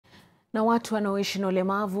Na watu wanaoishi na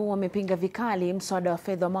ulemavu wamepinga vikali mswada wa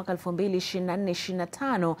fedha wa mwaka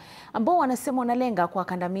 2024-25 ambao wanasema unalenga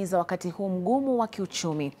kuwakandamiza wakati huu mgumu wa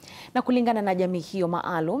kiuchumi. Na kulingana na jamii hiyo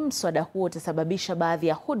maalum, mswada huo utasababisha baadhi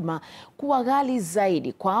ya huduma kuwa ghali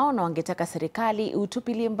zaidi kwao na wangetaka serikali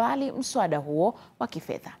iutupilie mbali mswada huo wa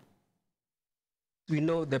kifedha. We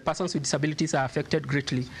know the persons with disabilities are affected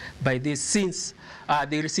greatly by this since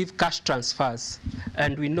they receive cash transfers,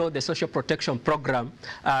 and we know the social protection program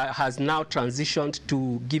has now transitioned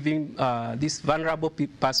to giving these vulnerable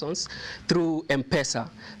persons through M-Pesa.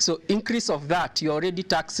 So increase of that, you're already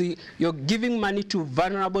taxing, you're giving money to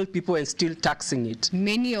vulnerable people and still taxing it.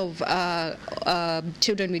 Many of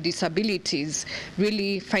children with disabilities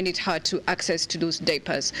really find it hard to access to those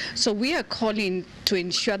diapers. So we are calling to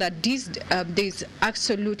ensure that there's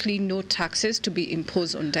absolutely no taxes to be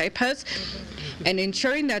imposed on diapers, and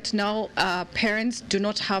ensuring that now parents do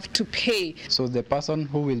not have to pay. So the person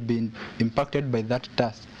who will be impacted by that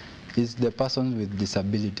tax is the person with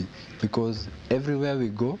disability, because everywhere we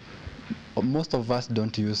go, most of us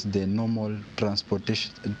don't use the normal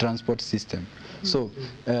transport system. So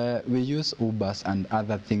we use Ubers and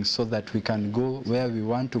other things so that we can go where we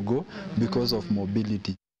want to go because of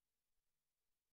mobility.